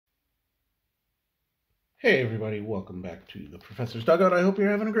Hey everybody, welcome back to the Professor's Dugout. I hope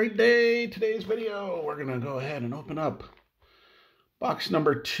you're having a great day. Today's video, we're going to go ahead and open up box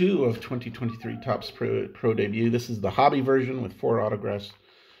number 2 of 2023 Topps Pro Debut. This is the hobby version with 4 autographs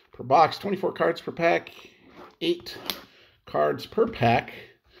per box, 24 cards per pack, 8 cards per pack.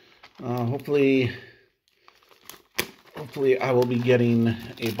 Hopefully I will be getting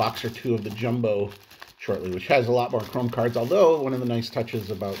a box or 2 of the Jumbo shortly, which has a lot more Chrome cards, although one of the nice touches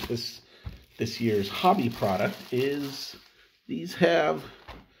about this year's hobby product is these have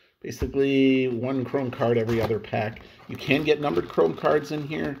basically 1 Chrome card every other pack. You can get numbered Chrome cards in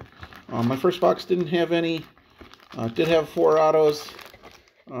here. My first box didn't have any. It did have 4 autos,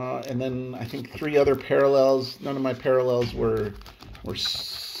 and then I think 3 other parallels. None of my parallels were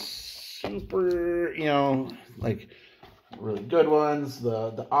super, like really good ones.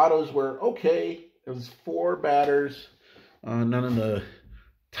 The autos were okay. It was 4 batters. None of the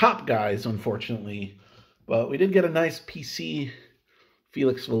top guys, unfortunately, but we did get a nice PC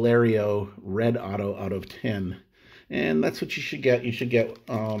Felix Valerio red auto out of 10, and that's what you should get. You should get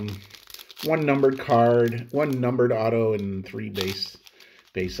 1 numbered card, 1 numbered auto, and 3 base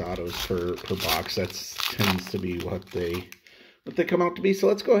autos per box. That tends to be what they come out to be. So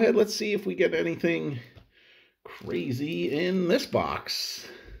let's go ahead. Let's see if we get anything crazy in this box.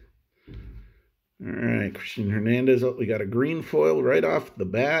 All right, Christian Hernandez. Oh, we got a green foil right off the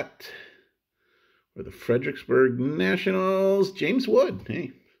bat for the Fredericksburg Nationals. James Wood.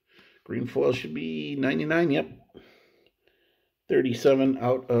 Hey, green foil should be 99. Yep. 37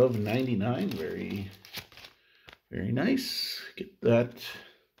 out of 99. Very, very nice. Get that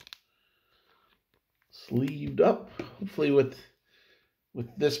sleeved up. Hopefully with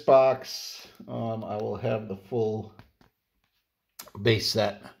this box, I will have the full base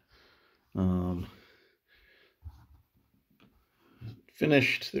set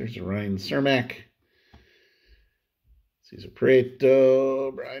finished. There's a Ryan Cermak, Cesar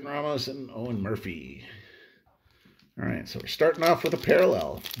Prieto, Brian Ramos, and Owen Murphy. All right, so we're starting off with a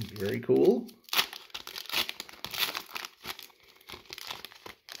parallel. Very cool.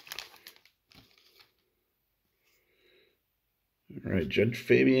 All right, Judge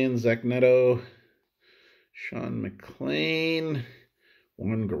Fabian, Zach Neto, Sean McClain,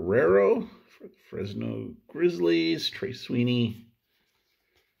 Juan Guerrero for the Fresno Grizzlies, Trey Sweeney,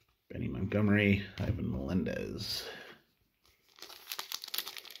 Benny Montgomery, Ivan Melendez.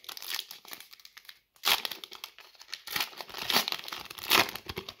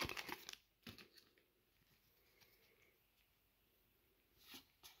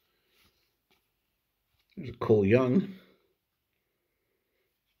 There's a Cole Young.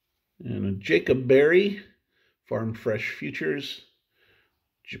 And a Jacob Berry, Farm Fresh Futures,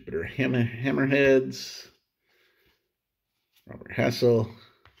 Jupiter Hammerheads, Robert Hassel,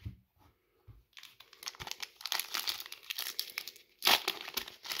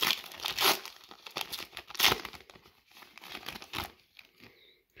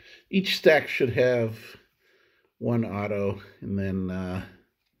 each stack should have 1 auto, and then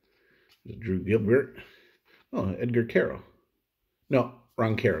Drew Gilbert. Oh, Edgar Carroll. No,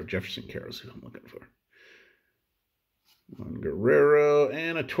 wrong Carroll. Jefferson Carroll's who I'm looking for. Juan Guerrero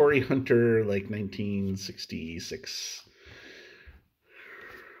and a Torrey Hunter, like 1966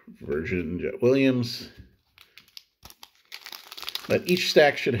 version. Jet Williams. But each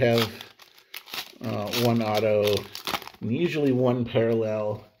stack should have 1 auto, and usually 1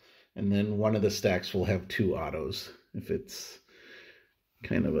 parallel, and then one of the stacks will have 2 autos if it's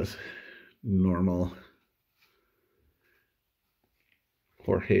kind of a normal.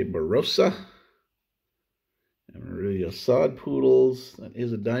 Jorge Barossa, Amarillo Sod Poodles. That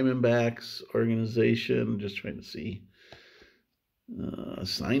is a Diamondbacks organization. Just trying to see.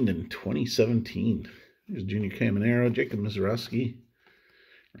 Signed in 2017. There's Junior Caminero, Jacob Mizorowski,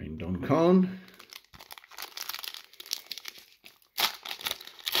 Rendon Cone.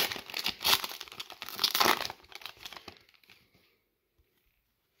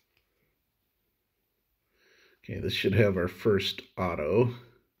 Okay, this should have our first auto.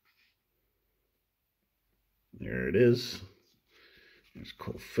 There it is. There's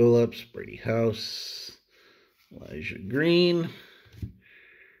Cole Phillips, Brady House, Elijah Green,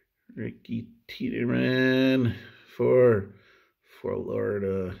 Ricky Tiedemann for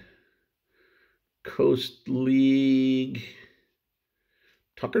Florida Coast League,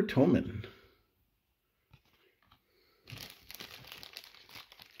 Tucker Toman.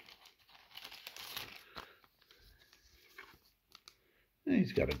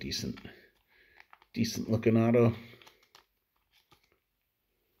 He's got a decent looking auto.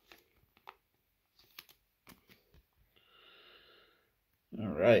 All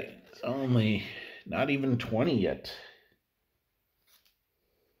right, it's only Not even 20 yet.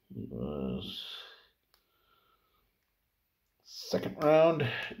 He was second round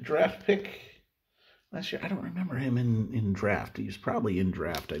draft pick last year. I don't remember him in draft. He was probably in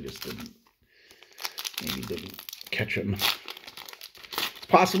draft. I just didn't catch him. It's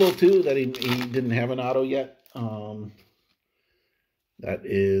possible too that he didn't have an auto yet. That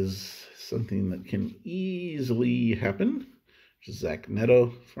is something that can easily happen. This is Zach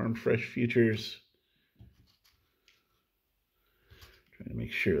Neto, Farm Fresh Futures. Trying to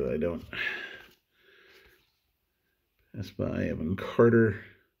make sure that I don't pass by Evan Carter.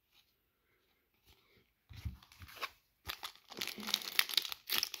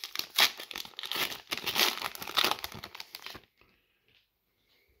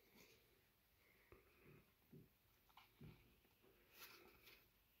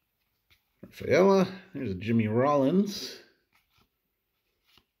 Rafaela, there's a Jimmy Rollins,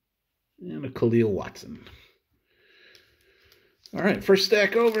 and a Khalil Watson. All right, first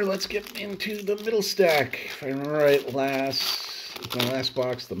stack over. Let's get into the middle stack. If I remember right, my last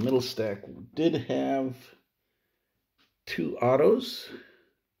box, the middle stack did have 2 autos.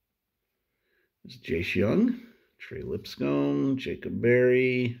 There's Jace Young, Trey Lipscomb, Jacob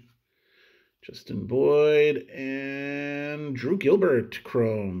Berry, Justin Boyd, and Drew Gilbert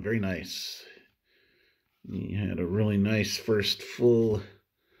Chrome. Very nice. He had a really nice first full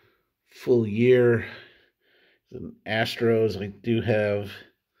year. In Astros, I do have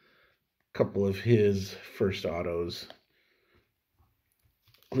a couple of his first autos,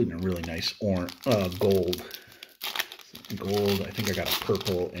 including a really nice gold. Gold. I think I got a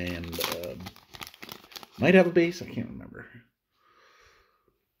purple and might have a base. I can't remember.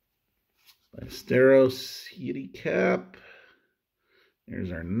 Ballesteros, Yeti Cap.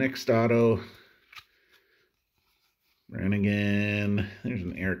 There's our next auto. Brannigan. There's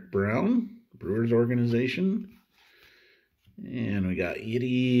an Eric Brown, Brewers organization. And we got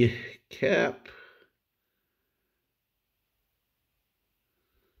Yeti Cap.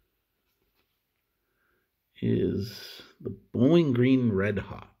 Is the Bowling Green Red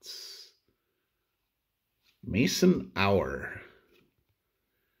Hots. Mason Hour.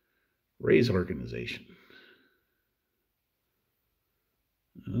 Rays organization.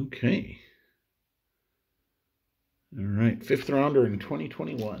 Okay. All right, 5th rounder in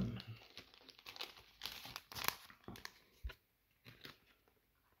 2021.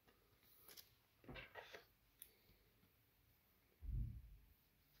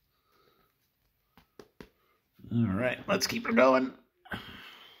 All right, let's keep her going.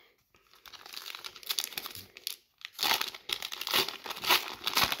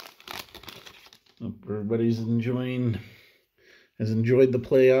 Hope everybody's has enjoyed the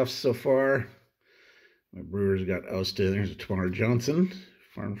playoffs so far. My Brewers got ousted. There's a Tamar Johnson,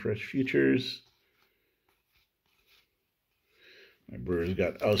 Farm Fresh Futures. My Brewers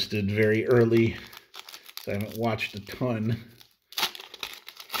got ousted very early, so I haven't watched a ton.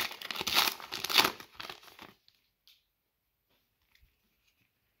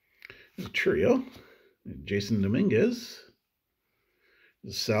 There's a Churio, Jason Dominguez,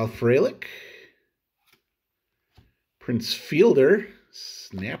 Sal Frelick, Prince Fielder,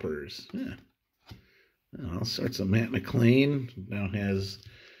 Snappers. Yeah. All sorts of Matt McLean. Now has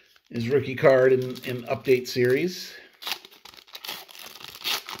his rookie card in update series.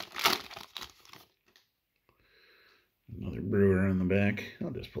 Another Brewer on the back. I'll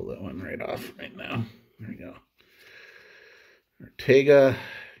just pull that one right off right now. There we go. Ortega,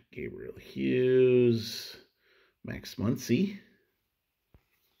 Gabriel Hughes, Max Muncy.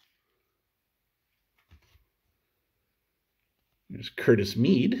 There's Curtis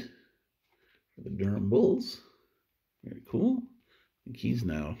Mead for the Durham Bulls. Very cool. I think he's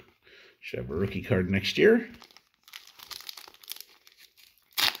now should have a rookie card next year.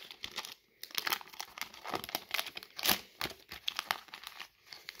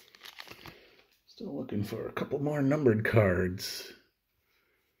 Still looking for a couple more numbered cards.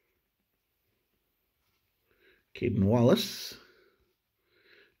 Caden Wallace.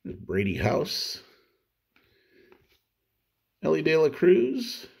 There's Brady House. Ellie De La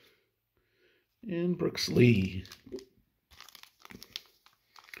Cruz. And Brooks Lee.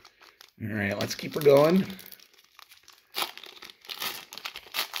 All right, let's keep her going.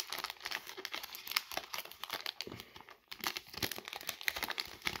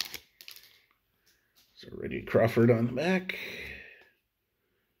 So Reggie Crawford on the back.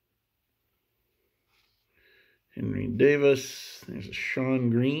 Henry Davis. There's a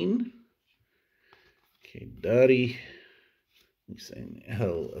Sean Green. Okay, Dottie.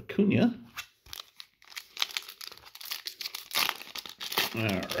 L. Acuna. All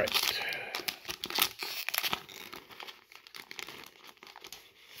right.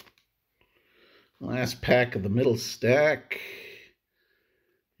 last pack of the middle stack.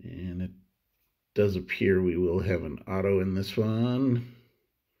 And it does appear we will have an auto in this one.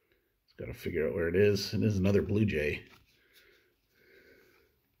 Just got to figure out where it is. It is another Blue Jay.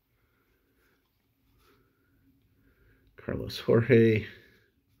 Carlos Jorge,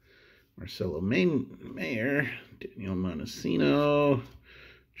 Marcelo Mayer, Daniel Montesino,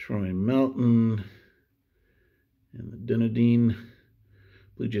 Troy Melton, and the Dunedin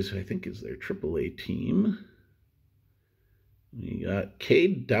Blue Jays, I think, is their AAA team. We got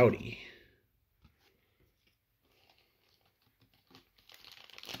Cade Doughty.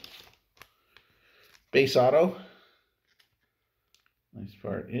 Base auto. Nice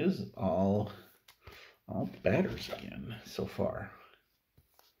part is all batters again so far.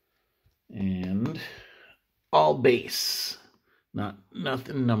 And all base.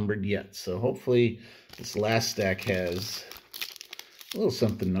 Nothing numbered yet. So hopefully this last stack has a little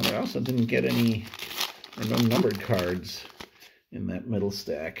something numbered. I also didn't get any or no numbered cards in that middle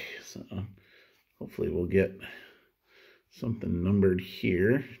stack. So hopefully we'll get something numbered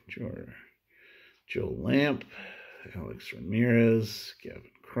here. Joe Lamp, Alex Ramirez, Gavin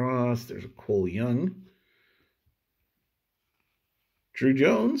Cross. There's a Cole Young. Drew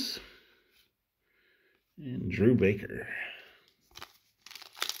Jones, and Drew Baker.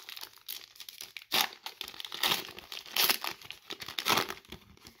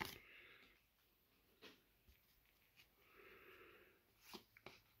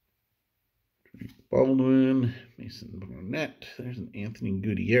 Baldwin, Mason Barnett. There's an Anthony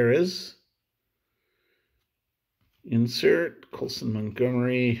Gutierrez. Insert, Colson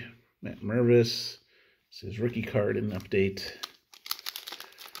Montgomery, Matt Mervis. This is rookie card and update.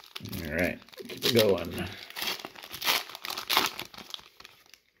 All right, keep it going.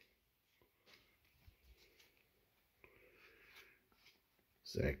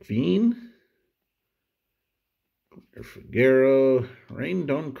 Zach Veen, Claire Figueroa, Rain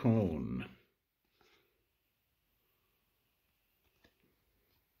Doncone.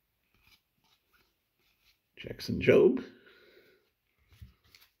 Jackson Jobe.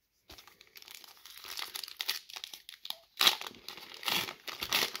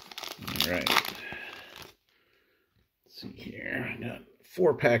 All right. Let's see here. I got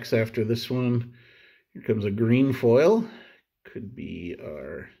 4 packs after this one. Here comes a green foil. Could be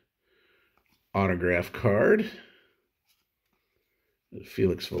our autograph card.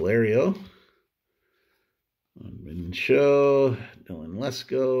 Felix Valerio. Unbidden Show. Dylan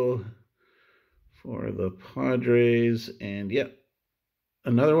Lesko for the Padres. And yep,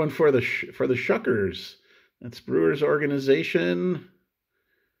 another one for the Shuckers. That's Brewers organization.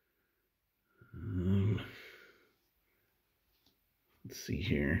 Let's see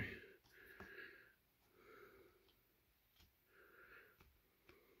here.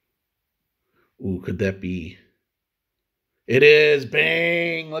 Ooh, could that be? It is.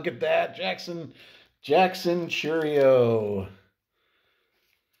 Bang! Look at that. Jackson Chourio.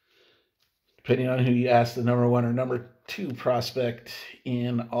 Depending on who you ask, the number 1 or number 2 prospect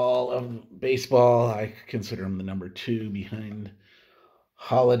in all of baseball. I consider him the number 2 behind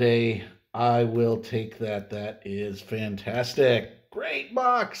Holiday. I will take that. That is fantastic. Great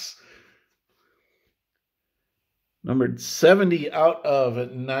box. Numbered 70 out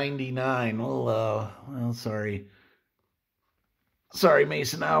of 99. Well, sorry. Sorry,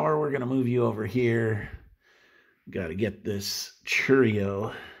 Mason Hour. We're going to move you over here. Got to get this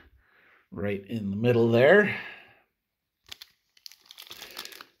Chourio right in the middle there.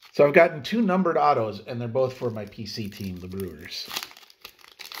 So I've gotten 2 numbered autos, and they're both for my PC team, the Brewers,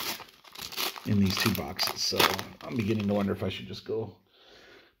 in these 2 boxes. So I'm beginning to wonder if I should just go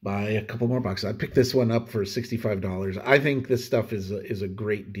buy a couple more boxes. I picked this one up for $65. I think this stuff is a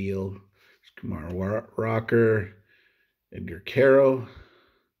great deal. Kumar Rocker, Edgar Caro,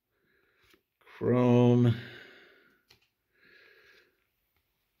 Chrome.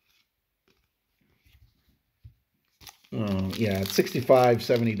 Yeah, it's $65,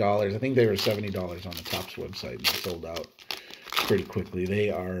 $70. I think they were $70 on the Topps website, and they sold out pretty quickly. They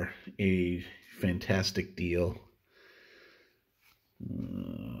are a fantastic deal.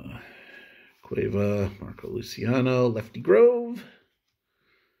 Cueva, Marco Luciano, Lefty Grove.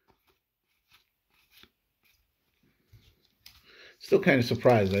 Still kind of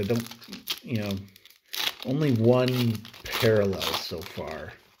surprised. I don't, only 1 parallel so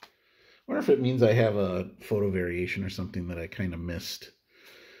far. I wonder if it means I have a photo variation or something that I kind of missed.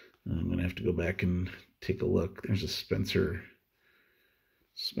 I'm going to have to go back and take a look. There's a Spencer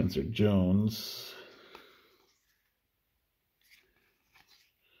Jones.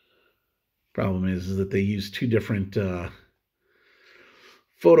 Problem is that they use 2 different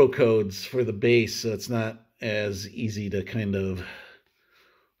photo codes for the base, so it's not as easy to kind of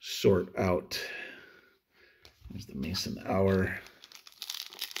sort out. There's the Mason Hour.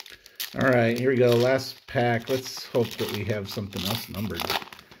 All right, here we go. Last pack. Let's hope that we have something else numbered.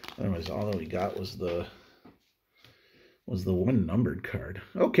 Otherwise, all that we got was the one numbered card.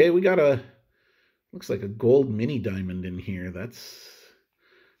 Okay, we got looks like a gold mini diamond in here.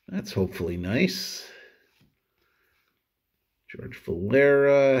 That's hopefully nice. George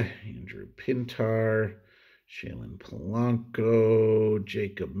Valera, Andrew Pintar, Shailen Polanco,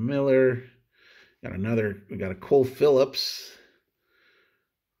 Jacob Miller. We got a Cole Phillips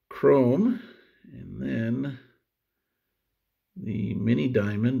chrome, and then the mini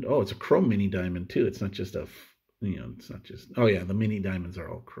diamond. Oh, it's a chrome mini diamond too. It's not just it's not just, oh yeah, the mini diamonds are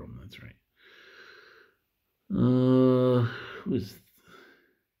all chrome, that's right. Who's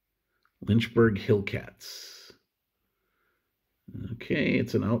Lynchburg Hillcats? Okay,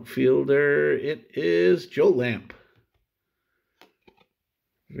 it's an outfielder. It is Joe Lamp.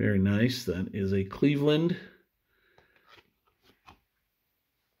 Very nice. That is a Cleveland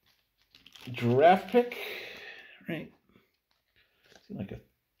draft pick, right? Seems like a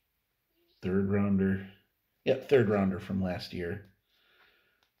third rounder. Yep, third rounder from last year.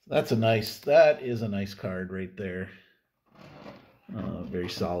 That is a nice card right there. Very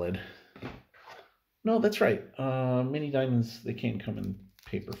solid. No, that's right. Mini diamonds, they can come in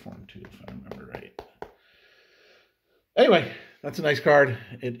paper form too, if I remember right. Anyway, that's a nice card.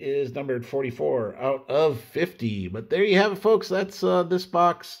 It is numbered 44 out of 50. But there you have it, folks. That's this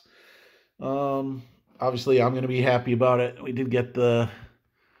box. Obviously, I'm going to be happy about it. We did get the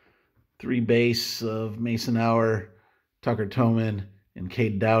 3 base of Mason Hour, Tucker Toman, and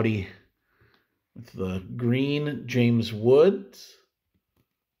Cade Doughty. With the green, James Woods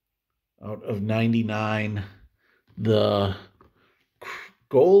out of 99. The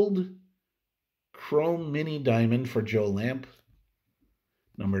gold chrome mini diamond for Joe Lamp,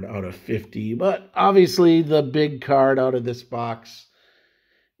 numbered out of 50. But obviously the big card out of this box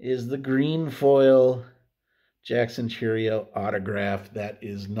is the green foil Jackson Chourio autograph. That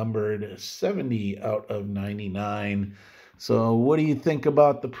is numbered 70 out of 99. So what do you think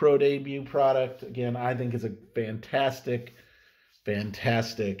about the Pro Debut product? Again, I think it's a fantastic,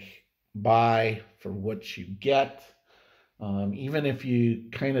 fantastic buy for what you get. Even if you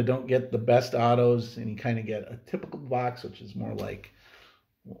kind of don't get the best autos and you kind of get a typical box, which is more like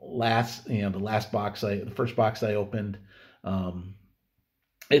the first box I opened,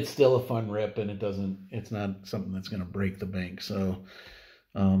 it's still a fun rip, and it's not something that's going to break the bank. So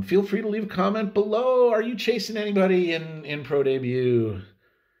feel free to leave a comment below. Are you chasing anybody in Pro Debut?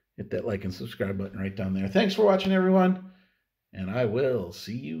 Hit that like and subscribe button right down there. Thanks for watching, everyone, and I will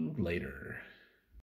see you later.